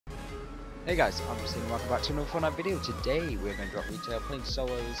Hey guys, I'm Muselk and welcome back to another Fortnite video. Today we're going to drop retail playing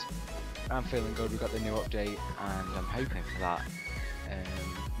solos. I'm feeling good, we got the new update and I'm hoping for that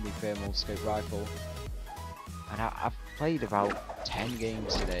new thermal scope rifle. And I've played about 10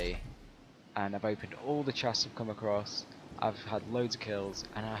 games today and I've opened all the chests I've come across. I've had loads of kills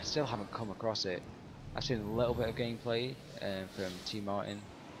and I still haven't come across it. I've seen a little bit of gameplay from T Martin,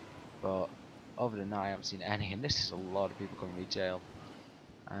 but other than that I haven't seen any, and this is a lot of people coming retail.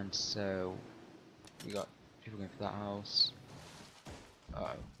 And so we got people going for that house. Uh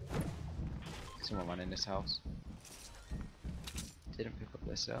oh. Someone ran in this house. Didn't pick up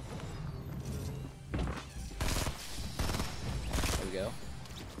this though. There we go.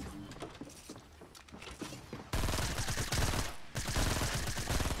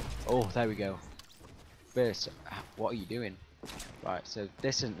 Oh, there we go. First, what are you doing? Right, so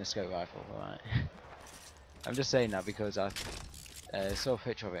this isn't the scope rifle, right? I'm just saying that because I saw a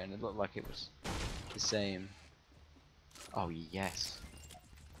picture of it and it looked like it was the same. Oh yes.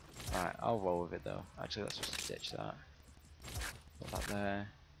 Right, I'll roll with it though. Actually, let's just ditch that. Put that there.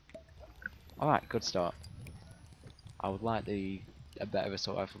 Alright, good start. I would like a better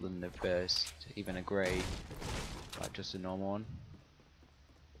assault rifle than the burst, even a grey, like just a normal one.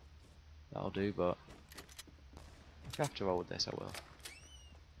 That'll do, but if I have to roll with this, I will.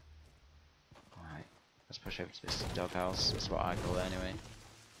 Alright, let's push over to this doghouse. That's what I call it anyway.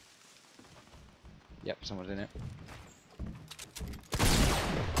 Yep, someone's in it.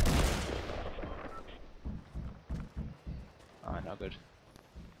 Alright, not good.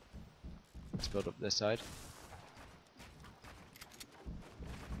 Let's build up this side.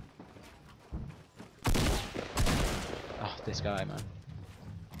 Oh, this guy, man.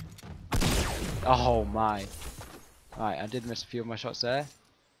 Oh my. Right, I did miss a few of my shots there,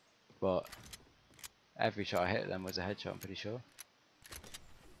 but every shot I hit them was a headshot, I'm pretty sure.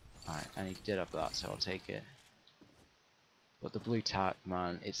 Alright, and he did have that, so I'll take it. But the blue tack,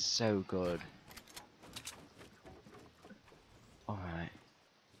 man, it's so good. Alright.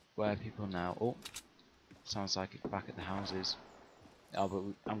 Where are people now? Oh, sounds like it's back at the houses. Oh, but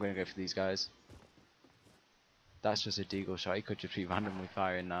I'm going to go for these guys. That's just a deagle shot, he could just be randomly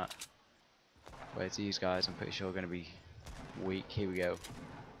firing that. Whereas these guys, I'm pretty sure are going to be weak. Here we go.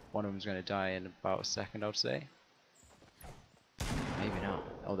 One of them's going to die in about a second, I'd say. Maybe not.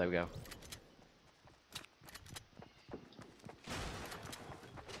 Oh, there we go.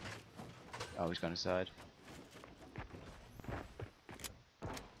 Oh, he's gone inside.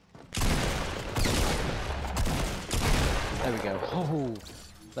 There we go. Oh,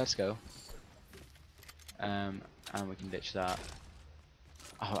 let's go. And we can ditch that.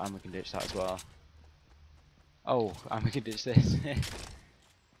 Oh, and we can ditch that as well. Oh, and we can ditch this.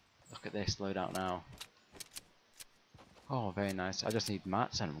 Look at this loadout now. Oh, very nice. I just need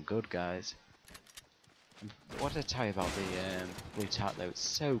mats and I'm good, guys. What did I tell you about the blue tack though? It's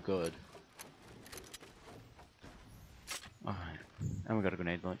so good. Alright. And we got a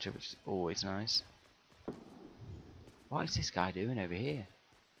grenade launcher, which is always nice. What is this guy doing over here?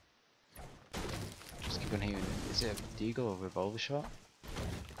 Just keep on hearing. Is it a deagle or a revolver shot?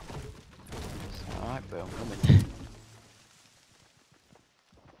 Alright, bro, I'm coming.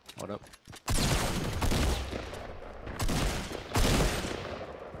 What up?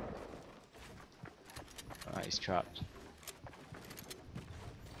 Alright, he's trapped.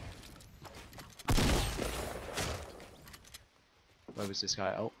 Where was this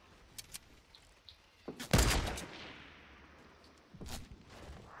guy? Oh.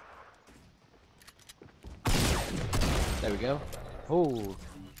 There we go. Oh,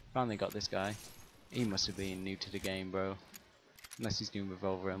 finally got this guy. He must have been new to the game, bro. Unless he's doing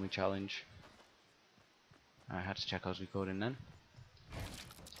revolver only challenge. I had to check I was recording then.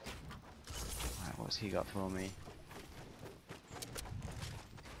 Alright, what's he got for me?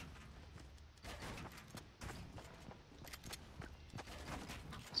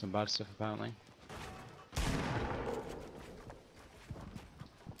 Some bad stuff apparently.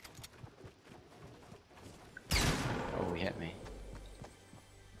 Oh, he hit me.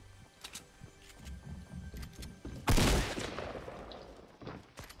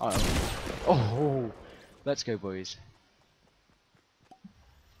 Uh oh. Oh, let's go, boys.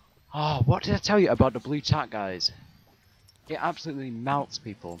 Oh, what did I tell you about the blue tack, guys? It absolutely melts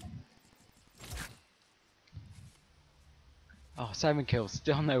people. Oh, 7 kills.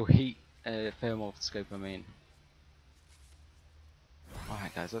 Still no heat thermal scope, I mean.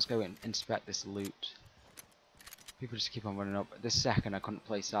 Alright, guys, let's go and inspect this loot. People just keep on running up. This second I couldn't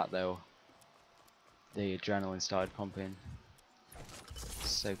place that though. The adrenaline started pumping.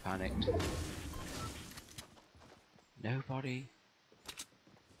 So panicked. Nobody.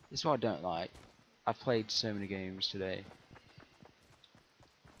 This is what I don't like. I've played so many games today.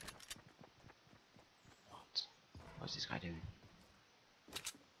 What? What's this guy doing?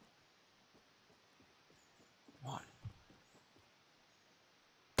 What?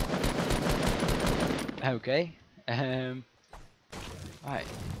 Okay. Right.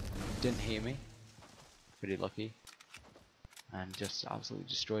 Didn't hear me. Pretty lucky. And just absolutely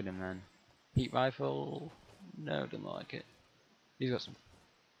destroyed him then. Heat rifle? No, didn't like it. He's got some.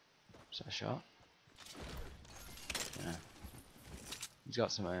 Is that a shot? Yeah. He's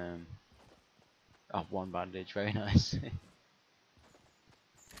got some oh, one bandage, very nice.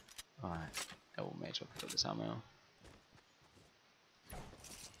 Alright. Oh, may as well pick up this ammo.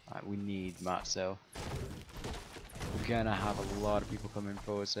 Alright, we need mats though. We're gonna have a lot of people coming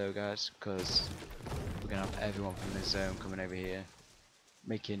forward so guys, because we're gonna have everyone from this zone coming over here,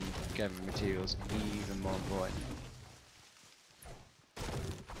 making gathering materials even more important.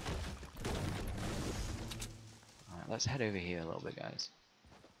 Alright, let's head over here a little bit guys.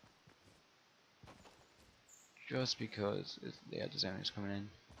 Just because the other zone is coming in.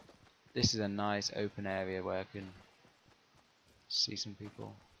 This is a nice open area where I can see some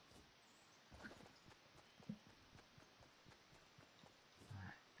people.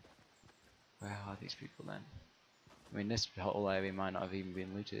 Where are these people then? I mean, this whole area might not have even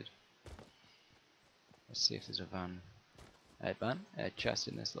been looted. Let's see if there's a van. A chest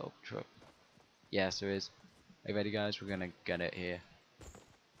in this little truck. Yes, there is. Are you ready guys? We're gonna get it here.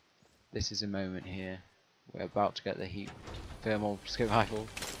 This is a moment here. We're about to get the heat thermal scope rifle.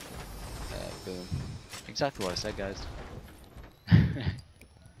 Boom. Exactly what I said guys.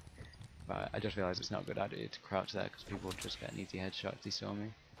 But I just realised it's not a good idea to crouch there because people would just get an easy headshot if they saw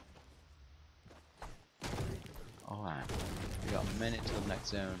me. Alright, we got a minute till the next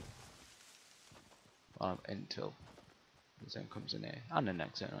zone. Well, until the zone comes in here, and the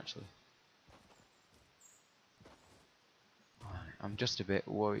next zone actually. Alright, I'm just a bit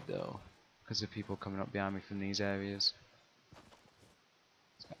worried though, because of people coming up behind me from these areas.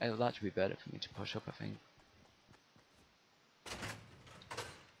 It would actually be better for me to push up, I think.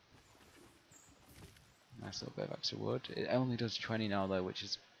 Nice little bit of extra wood. It only does 20 now though, which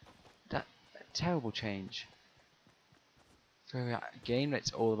is a terrible change. For a game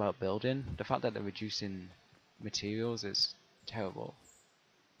that's all about building, the fact that they're reducing materials is terrible.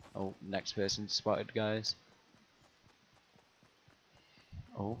 Oh, next person spotted guys.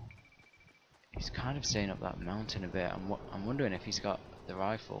 Oh, he's kind of staying up that mountain a bit. I'm wondering if he's got the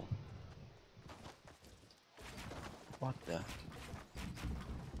rifle. What the?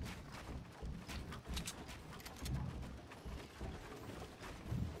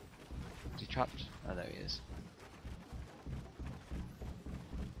 Is he trapped? Oh, there he is.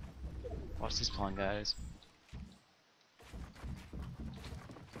 What's his plan, guys?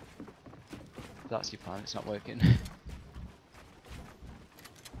 If that's your plan, it's not working.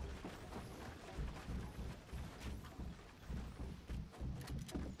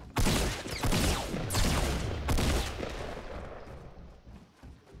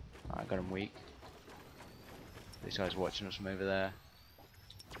 I got him weak. This guy's watching us from over there.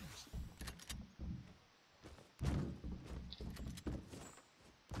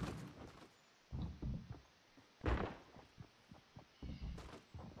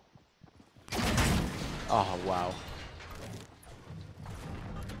 Oh wow.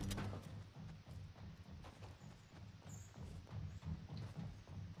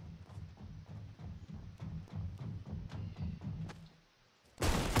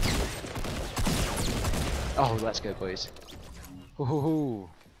 Oh, let's go boys. Woohoo!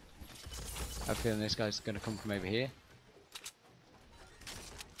 I have a feeling this guy's gonna come from over here.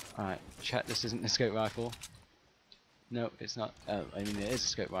 Alright, check this isn't the scope rifle. No, it's not. Oh, I mean it is a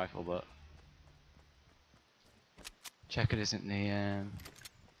scope rifle, but check it isn't the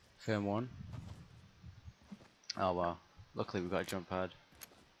firm one. Oh well, luckily we got a jump pad.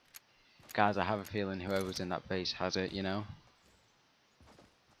 Guys, I have a feeling whoever's in that base has it, you know?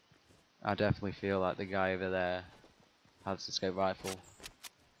 I definitely feel like the guy over there has the scope rifle.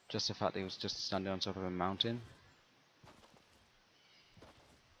 Just the fact that he was just standing on top of a mountain.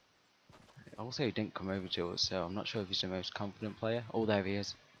 Also, he didn't come over to us, so I'm not sure if he's the most confident player. Oh, there he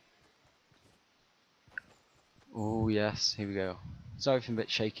is. Oh yes, here we go. Sorry if I'm a bit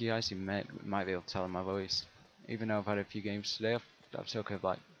shaky guys, you might be able to tell in my voice. Even though I've had a few games today, I've took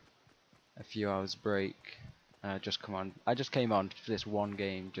like a few hours break. I just came on for this one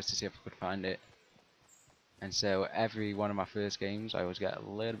game just to see if I could find it. And so every one of my first games I always get a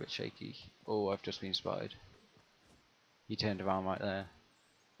little bit shaky. Oh, I've just been spotted. He turned around right there.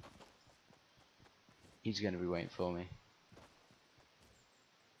 He's going to be waiting for me.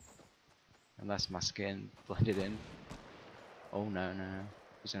 unless my skin blended in. Oh no,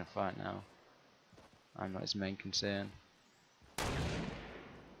 he's gonna fight now. I'm not his main concern.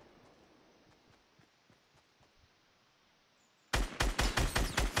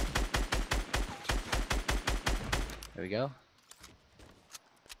 There we go.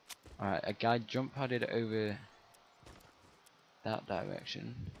 Alright, a guy jump padded over that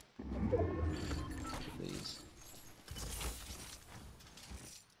direction. Please.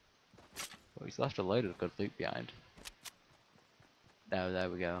 Well, he's left a load of good loot behind. There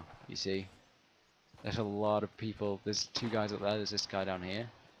we go. You see? There's a lot of people. There's two guys up there. There's this guy down here.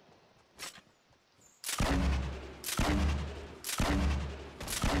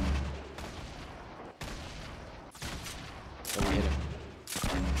 Oh, we hit him.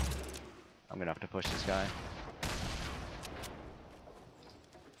 I'm gonna have to push this guy.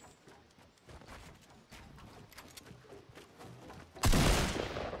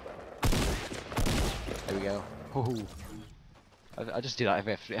 There we go. Ooh. I just do that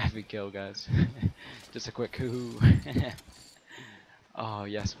every kill, guys. Just a quick hoo. Oh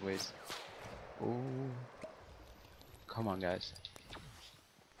yes, boys. Ooh. Come on, guys.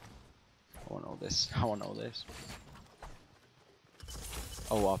 I want all this. I want all this.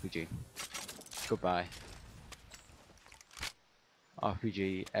 Oh, RPG. Goodbye.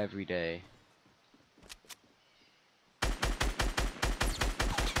 RPG every day.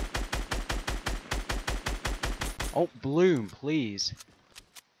 Oh, bloom, please.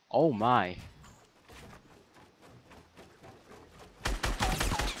 Oh my.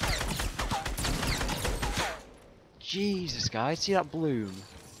 Jesus, guys, see that bloom?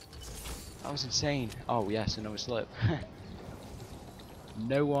 That was insane. Oh yes, another slip.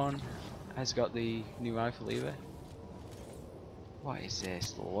 No one has got the new rifle either. What is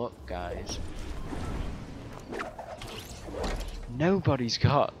this? Look, guys. Nobody's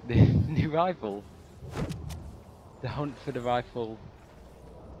got the new rifle. The hunt for the rifle,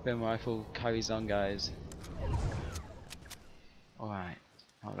 thermal rifle carries on, guys. Alright,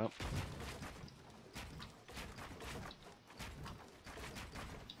 hold up.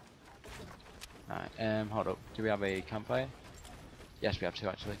 Alright, hold up. Do we have a campfire? Yes, we have two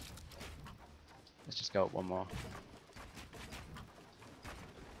actually. Let's just go up one more.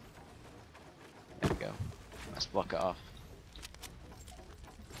 There we go. Let's block it off.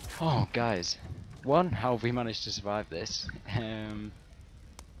 Oh, guys. One, how have we managed to survive this? And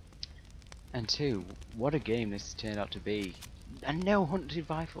two, what a game this turned out to be. And no hunted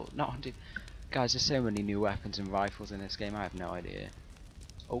rifle, not hunted. Guys, there's so many new weapons and rifles in this game, I have no idea.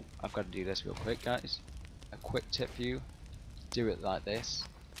 Oh, I've got to do this real quick, guys. A quick tip for you. Do it like this.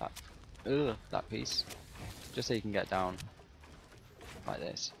 That piece. Just so you can get down. Like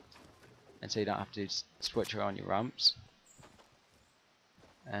this. And so you don't have to switch around your ramps.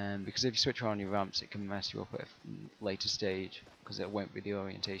 Because if you switch around your ramps, it can mess you up at a later stage, because it won't be the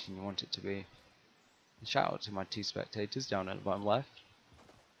orientation you want it to be. And shout out to my 2 spectators down at the bottom left.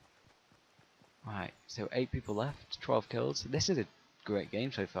 Right, so 8 people left, 12 kills. This is a great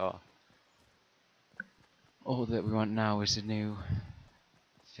game so far. All that we want now is a new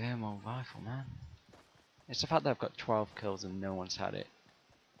thermal rifle, man. It's the fact that I've got 12 kills and no one's had it.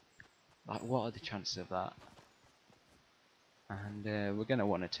 Like, what are the chances of that? And we're going to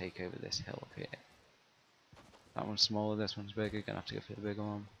want to take over this hill up here. That one's smaller, this one's bigger, gonna have to go for the bigger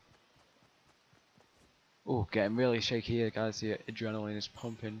one. Oh, getting really shaky here, guys, the adrenaline is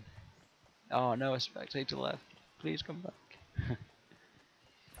pumping. Oh no, a spectator left, please come back.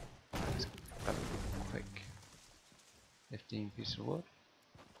 Let's grab a quick 15 pieces of wood.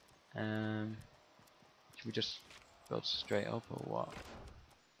 Should we just build straight up or what?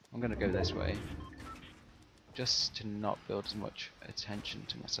 I'm gonna go this way. Just to not build as much attention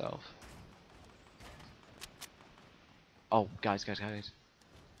to myself. Oh, guys. Here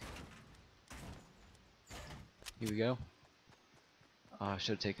we go. Oh, I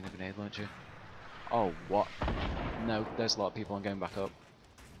should have taken a grenade launcher. Oh, what? No, there's a lot of people. I'm going back up.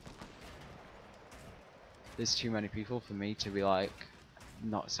 There's too many people for me to be like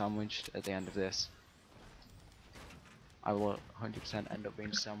not sandwiched at the end of this. I will 100% end up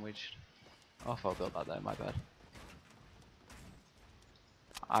being sandwiched. Oh, I built that there, my bad.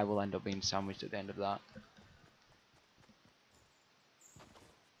 I will end up being sandwiched at the end of that.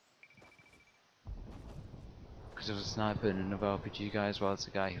 Because there was a sniper and another RPG guy as well as the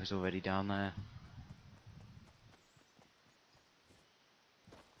guy who was already down there.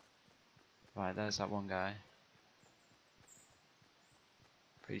 Right, there's that one guy.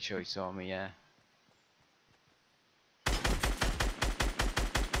 Pretty sure he saw me, yeah.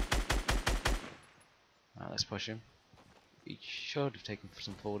 Right, let's push him. He should have taken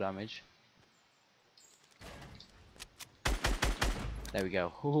some full damage. There we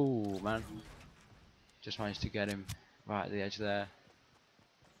go. Ooh, man. Just managed to get him right at the edge there.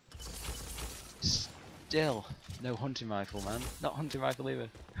 Still, no hunting rifle, man. Not hunting rifle either.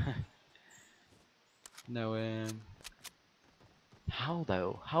 No, how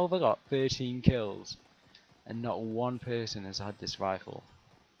though? How have I got 13 kills and not one person has had this rifle?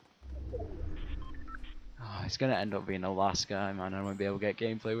 Oh, it's gonna end up being the last guy, man. I won't be able to get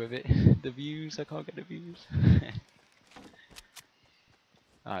gameplay with it. The views, I can't get the views.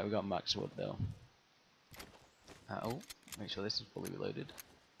 Alright, we got max wood though. Oh, make sure this is fully reloaded.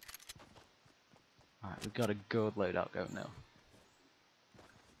 Alright, we've got a good loadout going now.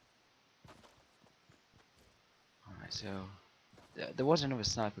 Alright, so there was another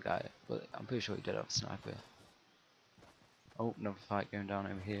sniper guy, but I'm pretty sure he did have a sniper. Oh, another fight going down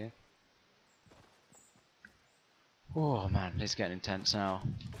over here. Oh man, it's getting intense now.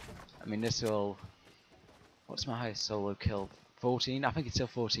 I mean, this will... What's my highest solo kill? 14? I think it's still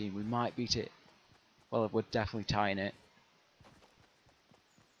 14. We might beat it. Well, we're definitely tying it.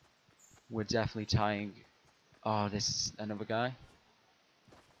 We're definitely tying... Oh, this is another guy.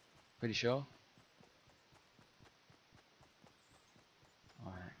 Pretty sure.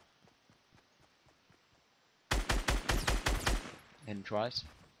 Alright. Hit him twice.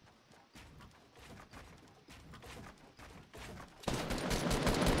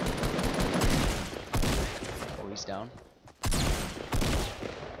 Oh, he's down.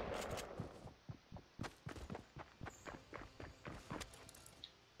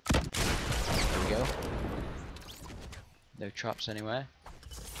 There we go. No traps anywhere.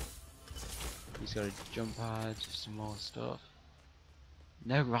 He's got a jump pad, some more stuff.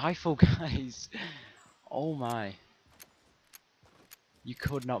 No rifle, guys! Oh my. You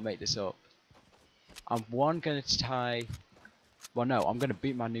could not make this up. I'm gonna tie... Well no, I'm gonna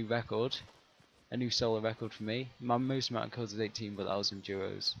beat my new record. A new solo record for me. My most amount of kills is 18, but that was in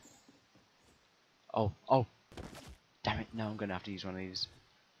duos. Oh, damn it, no, I'm gonna have to use one of these.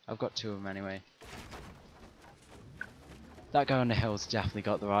 I've got two of them anyway. That guy on the hill's definitely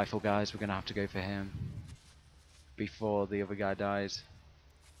got the rifle, guys. We're gonna have to go for him before the other guy dies.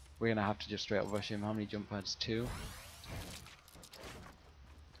 We're gonna have to just straight up rush him. How many jump pads? 2.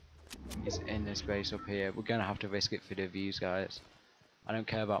 He's in this base up here. We're gonna have to risk it for the views, guys. I don't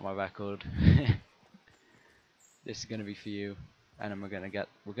care about my record. This is gonna be for you, and then we're gonna get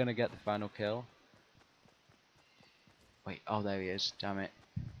the final kill. Wait, oh there he is. Damn it.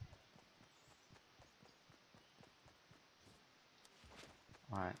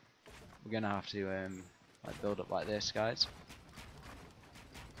 Alright, we're gonna have to like build up like this, guys,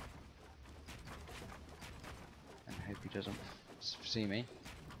 and hope he doesn't see me.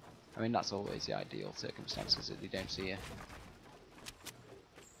 I mean, that's always the ideal circumstances, that they don't see you,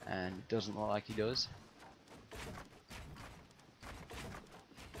 and it doesn't look like he does.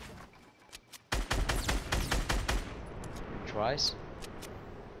 Twice.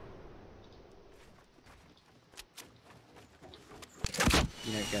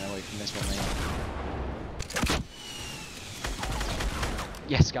 You know, getting away from this one, mate.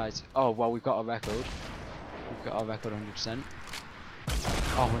 Yes, guys. Oh, well, we've got a record. We've got our record 100%.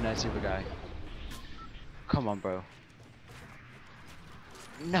 Oh, and there's the other guy. Come on, bro.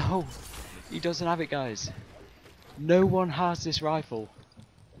 No! He doesn't have it, guys. No one has this rifle.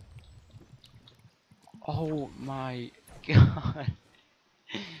 Oh my god.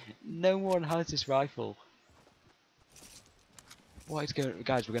 No one has this rifle. What is going...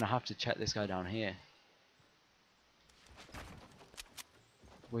 Guys, we're going to have to check this guy down here.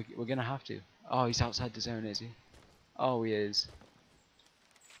 We're going to have to. Oh, he's outside the zone, is he? Oh, he is.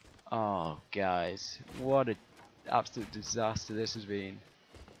 Oh, guys. What an absolute disaster this has been.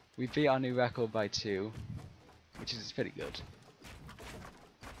 We beat our new record by 2, which is pretty good.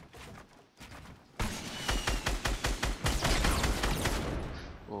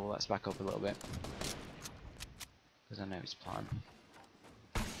 Oh, let's back up a little bit, because I know his plan.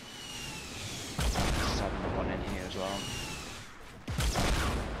 Just having one in here as well.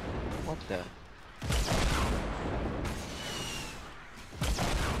 What the?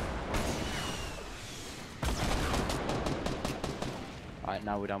 Alright,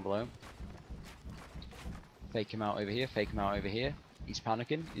 now we're down below. Fake him out over here, fake him out over here. He's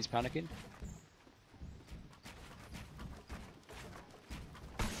panicking, he's panicking.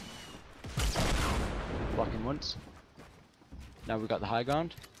 Block him once. Now we've got the high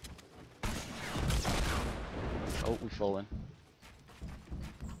ground. Oh, we've fallen.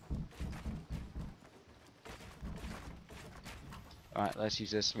 Alright, let's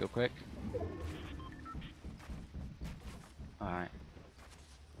use this real quick. Alright.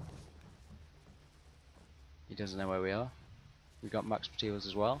 He doesn't know where we are. We got max materials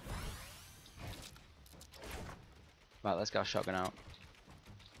as well. Right, let's get our shotgun out.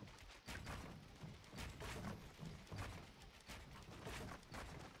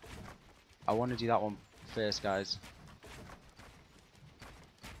 I want to do that one first, guys.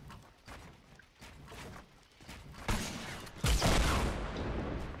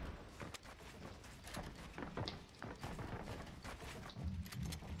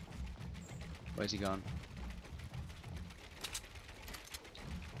 Where's he gone?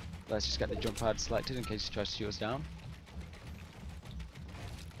 Let's just get the jump pad selected in case he tries to shoot us down.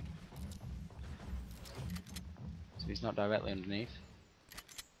 So he's not directly underneath.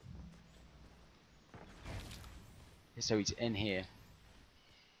 So he's in here.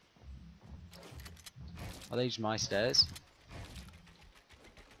 Are they just my stairs?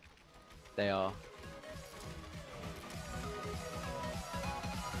 They are.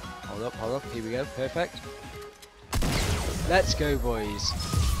 Hold up, here we go, perfect. Let's go, boys.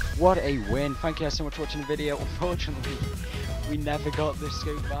 What a win. Thank you guys so much for watching the video. Unfortunately, we never got the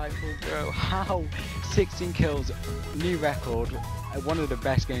scope rifle, bro. How? 16 kills, new record, one of the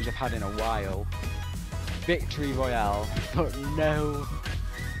best games I've had in a while. Victory Royale, but no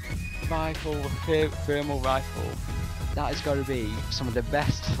rifle, thermal rifle. That has got to be some of the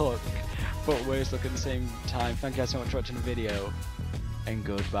best luck, but worst luck at the same time. Thank you guys so much for watching the video, and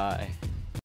goodbye.